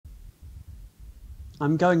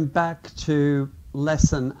I'm going back to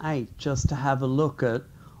lesson 8 just to have a look at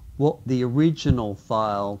what the original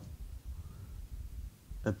file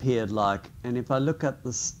appeared like. And if I look at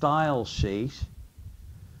the style sheet,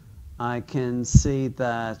 I can see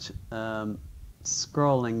that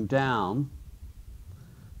scrolling down,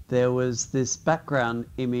 there was this background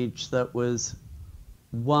image that was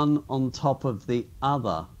one on top of the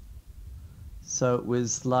other. So it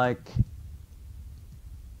was like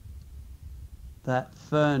that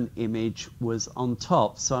fern image was on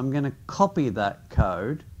top. So I'm going to copy that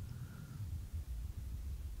code.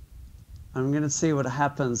 I'm going to see what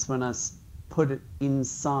happens when I put it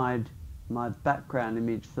inside my background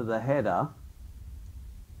image for the header.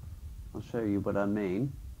 I'll show you what I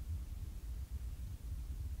mean.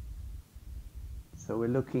 So we're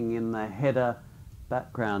looking in the header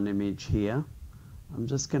background image here. I'm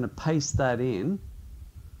just going to paste that in.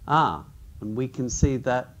 And we can see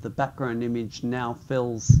that the background image now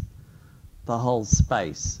fills the whole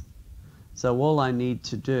space. So all I need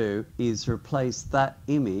to do is replace that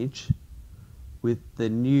image with the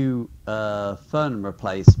new fern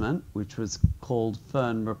replacement, which was called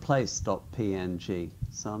fernreplace.png.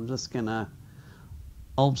 So I'm just going to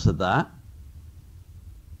alter that.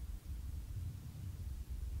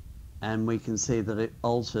 And we can see that it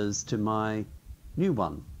alters to my new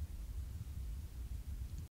one.